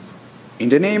In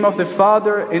the name of the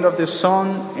Father, and of the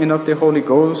Son, and of the Holy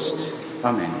Ghost.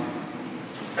 Amen.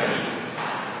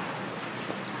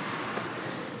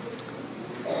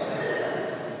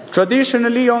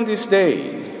 Traditionally on this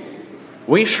day,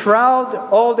 we shroud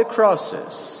all the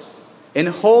crosses and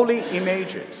holy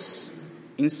images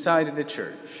inside the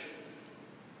church.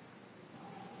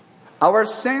 Our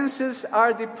senses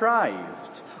are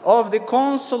deprived of the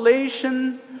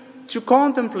consolation to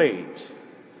contemplate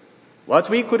what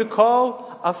we could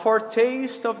call a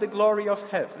foretaste of the glory of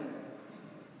heaven,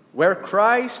 where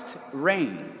Christ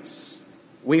reigns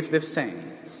with the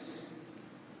saints.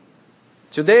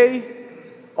 Today,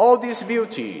 all this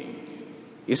beauty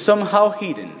is somehow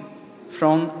hidden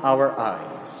from our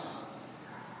eyes.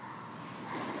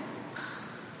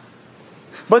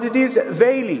 But this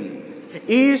veiling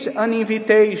is an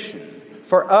invitation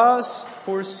for us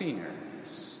poor sinners.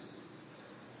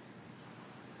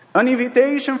 An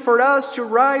invitation for us to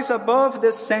rise above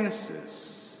the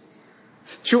senses,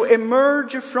 to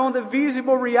emerge from the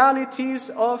visible realities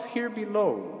of here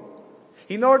below,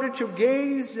 in order to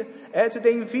gaze at the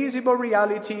invisible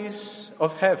realities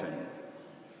of heaven.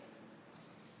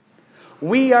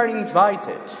 We are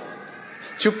invited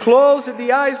to close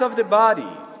the eyes of the body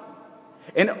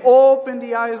and open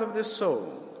the eyes of the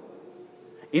soul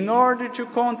in order to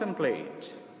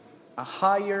contemplate a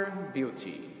higher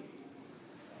beauty.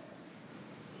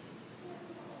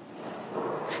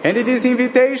 And this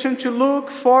invitation to look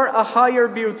for a higher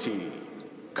beauty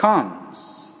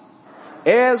comes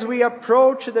as we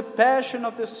approach the passion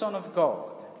of the Son of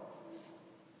God.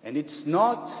 And it's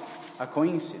not a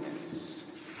coincidence.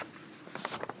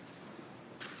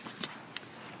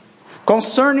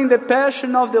 Concerning the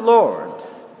passion of the Lord,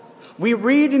 we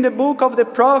read in the book of the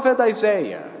prophet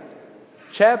Isaiah,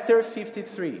 chapter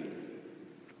 53.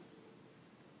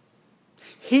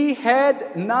 He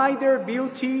had neither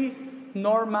beauty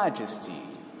nor majesty,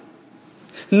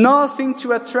 nothing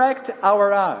to attract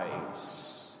our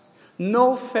eyes,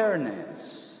 no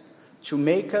fairness to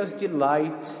make us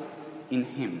delight in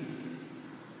him.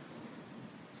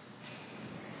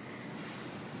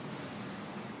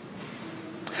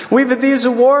 With these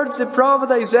words, the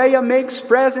prophet Isaiah makes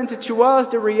present to us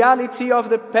the reality of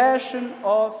the passion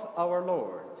of our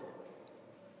Lord.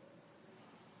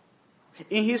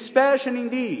 In his passion,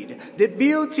 indeed, the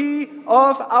beauty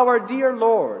of our dear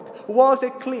Lord was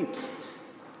eclipsed.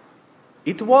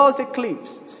 It was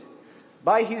eclipsed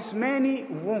by his many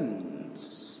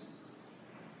wounds,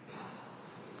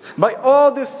 by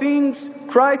all the things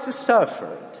Christ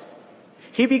suffered.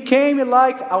 He became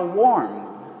like a worm,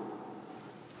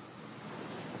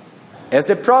 as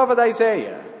the prophet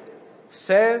Isaiah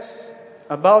says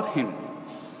about him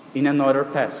in another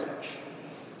passage.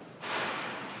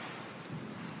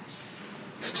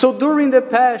 So during the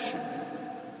Passion,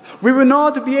 we will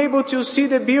not be able to see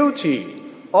the beauty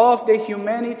of the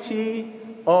humanity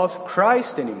of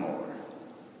Christ anymore.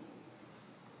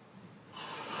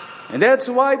 And that's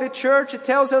why the church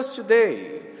tells us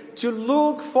today to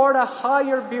look for a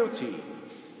higher beauty.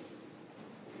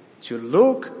 To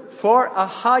look for a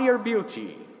higher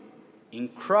beauty in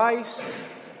Christ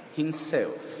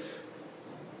himself.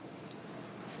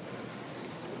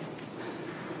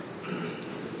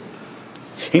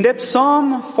 In that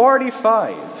Psalm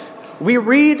 45, we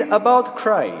read about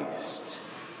Christ,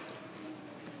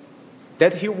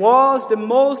 that he was the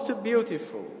most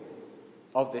beautiful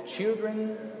of the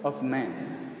children of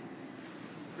men.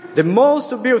 The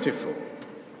most beautiful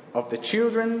of the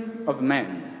children of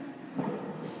men.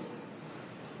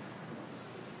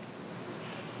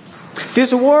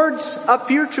 These words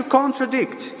appear to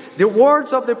contradict the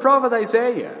words of the prophet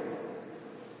Isaiah.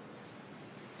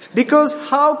 Because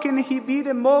how can he be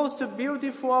the most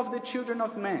beautiful of the children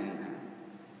of men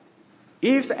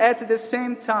if at the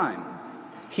same time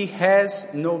he has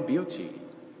no beauty?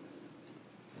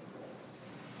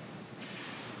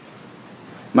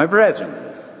 My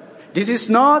brethren, this is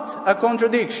not a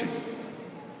contradiction.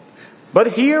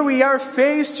 But here we are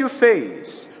face to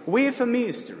face with a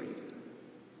mystery,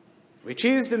 which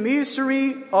is the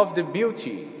mystery of the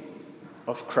beauty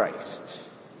of Christ.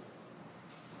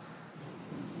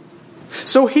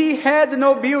 So he had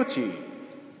no beauty,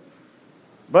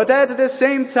 but at the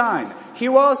same time, he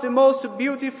was the most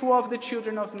beautiful of the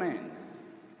children of men.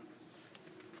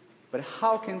 But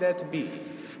how can that be?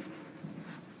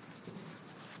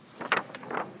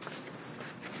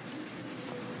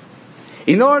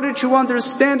 In order to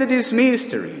understand this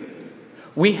mystery,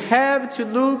 we have to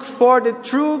look for the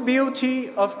true beauty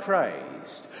of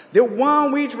Christ, the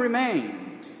one which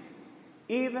remained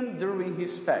even during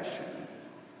his passion.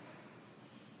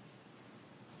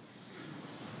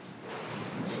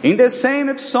 In the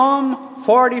same Psalm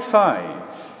 45,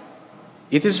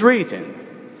 it is written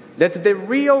that the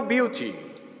real beauty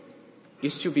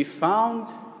is to be found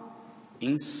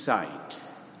inside.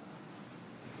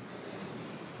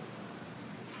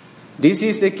 This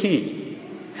is the key.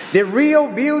 The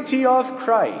real beauty of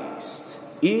Christ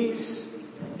is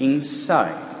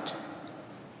inside.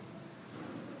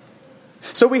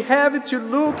 So we have to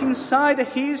look inside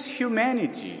His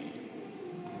humanity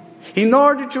in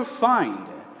order to find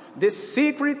the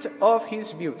secret of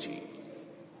His beauty.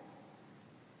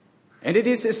 And it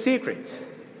is a secret,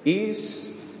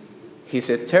 is His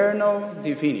eternal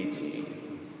divinity.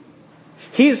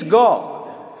 He is God,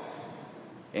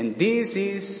 and this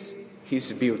is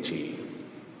His beauty.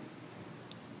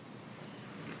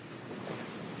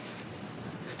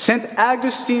 St.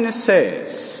 Augustine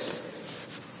says,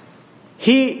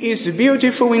 He is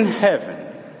beautiful in heaven,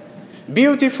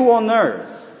 beautiful on earth,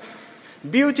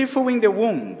 beautiful in the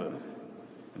womb,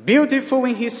 beautiful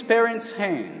in His parents'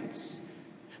 hands,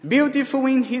 beautiful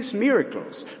in His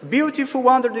miracles, beautiful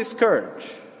under the scourge,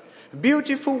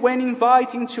 beautiful when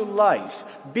inviting to life,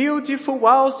 beautiful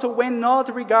also when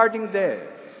not regarding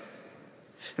death,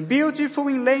 beautiful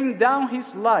in laying down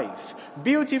His life,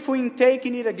 beautiful in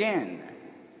taking it again,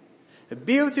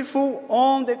 beautiful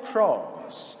on the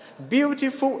cross,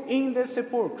 beautiful in the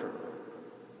sepulchre,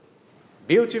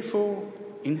 beautiful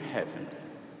in heaven.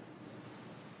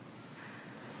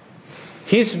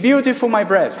 He is beautiful, my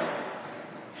brethren,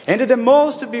 and the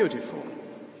most beautiful,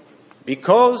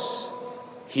 because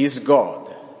He is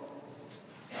God.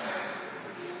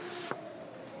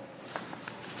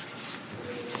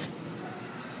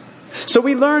 So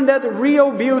we learn that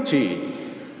real beauty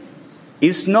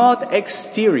is not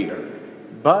exterior,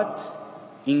 but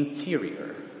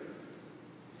interior.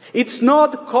 It's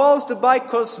not caused by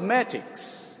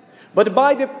cosmetics, but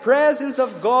by the presence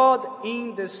of God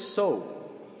in the soul.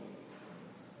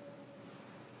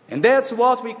 And that's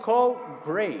what we call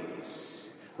grace.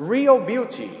 Real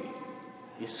beauty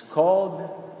is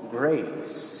called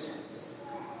grace.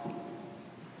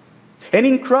 And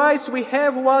in Christ we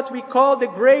have what we call the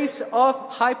grace of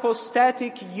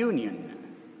hypostatic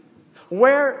union,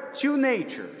 where two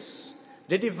natures,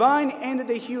 the divine and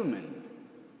the human,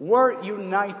 were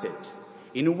united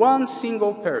in one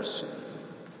single person.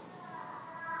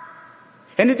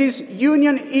 And this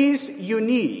union is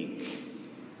unique.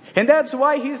 And that's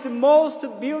why He is the most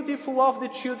beautiful of the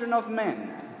children of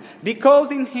men, because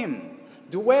in Him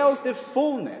dwells the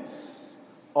fullness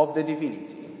of the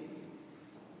divinity.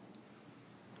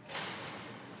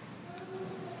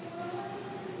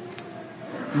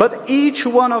 But each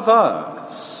one of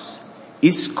us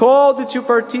is called to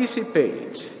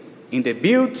participate in the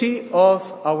beauty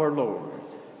of our Lord.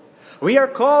 We are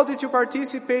called to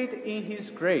participate in His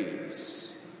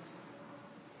grace.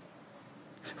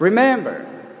 Remember,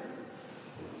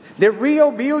 the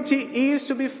real beauty is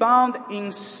to be found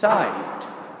inside.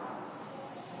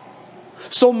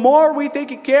 So more we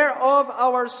take care of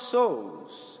our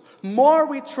souls, more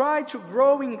we try to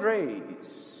grow in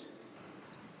grace,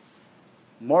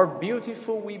 more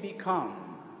beautiful we become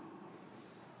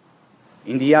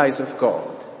in the eyes of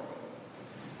God.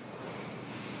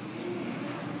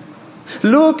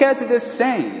 Look at the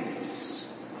saints,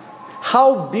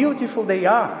 how beautiful they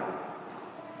are.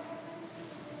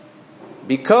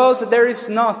 Because there is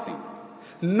nothing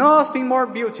more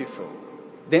beautiful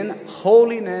than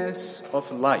holiness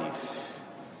of life.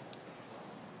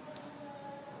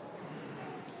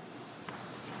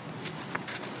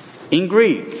 In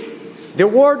Greek, the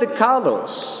word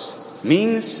kalos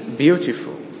means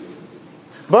beautiful,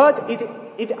 but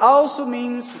it also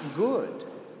means good.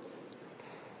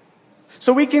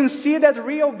 So we can see that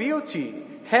real beauty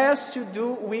has to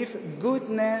do with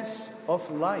goodness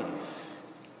of life.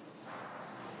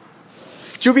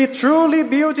 To be truly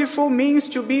beautiful means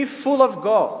to be full of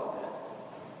God.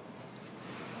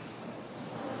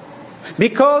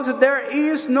 Because there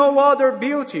is no other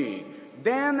beauty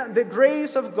than the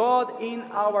grace of God in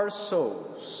our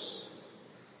souls.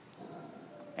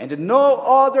 And no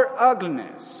other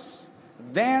ugliness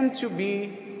than to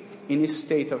be in a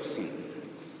state of sin.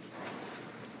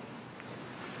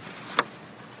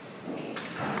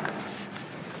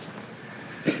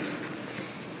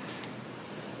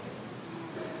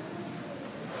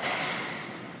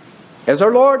 As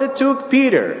our Lord took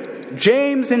Peter,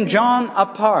 James, and John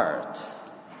apart,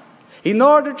 in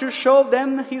order to show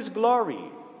them His glory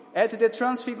at the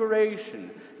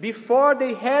transfiguration, before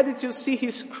they had to see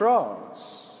His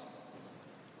cross.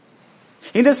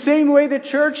 In the same way, the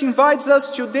Church invites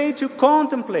us today to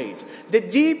contemplate the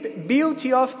deep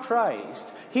beauty of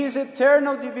Christ, His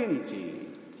eternal divinity.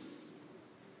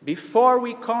 before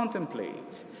we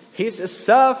contemplate his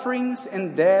sufferings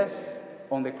and death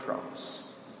on the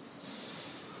cross.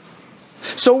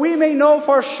 So we may know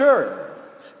for sure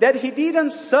that he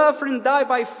didn't suffer and die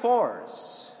by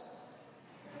force,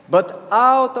 but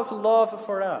out of love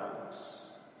for us.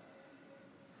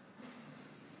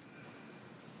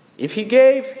 If he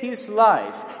gave his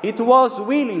life, it was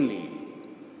willingly,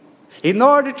 in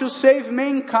order to save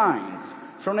mankind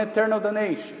from eternal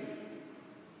damnation,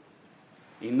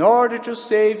 in order to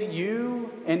save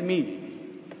you and me.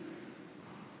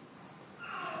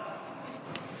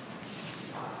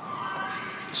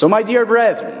 So, my dear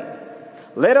brethren,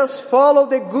 let us follow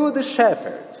the good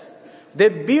shepherd, the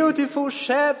beautiful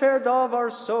shepherd of our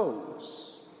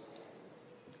souls,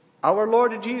 our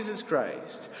Lord Jesus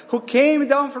Christ, who came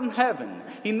down from heaven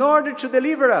in order to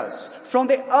deliver us from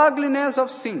the ugliness of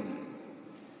sin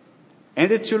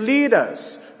and to lead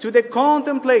us to the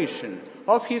contemplation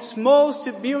of his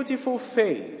most beautiful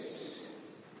face,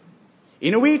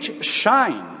 in which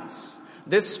shines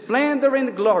the splendor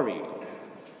and glory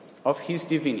of his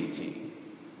divinity.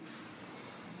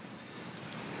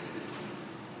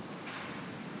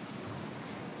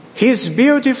 He is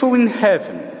beautiful in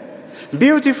heaven,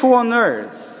 beautiful on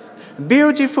earth,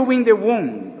 beautiful in the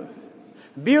womb,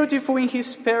 beautiful in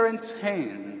his parents'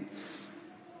 hands,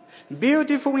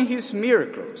 beautiful in his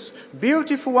miracles,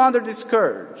 beautiful under the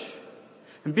scourge,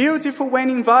 beautiful when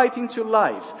inviting to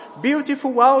life,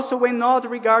 beautiful also when not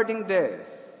regarding death,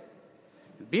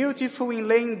 beautiful in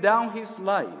laying down his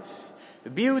life,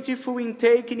 beautiful in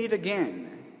taking it again,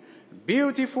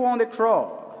 beautiful on the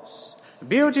cross,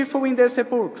 beautiful in the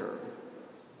sepulchre,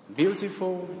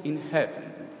 beautiful in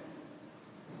heaven.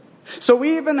 So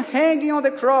even hanging on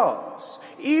the cross,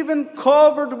 even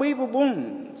covered with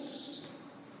wounds,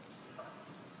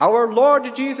 our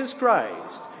Lord Jesus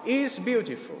Christ is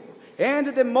beautiful, and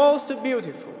the most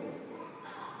beautiful,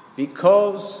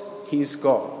 because he is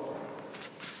God.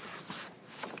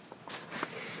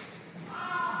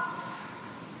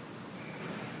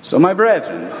 So, my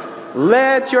brethren,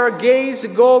 let your gaze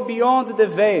go beyond the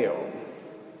veil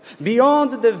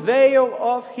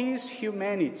of his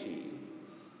humanity,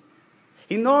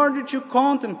 in order to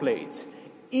contemplate,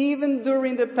 even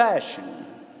during the Passion,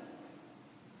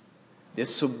 the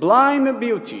sublime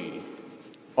beauty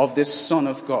of the Son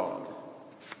of God,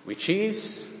 which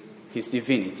is his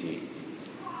divinity.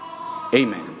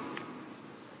 Amen.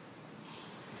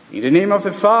 In the name of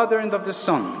the Father, and of the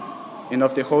Son, and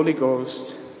of the Holy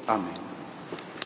Ghost. Amen.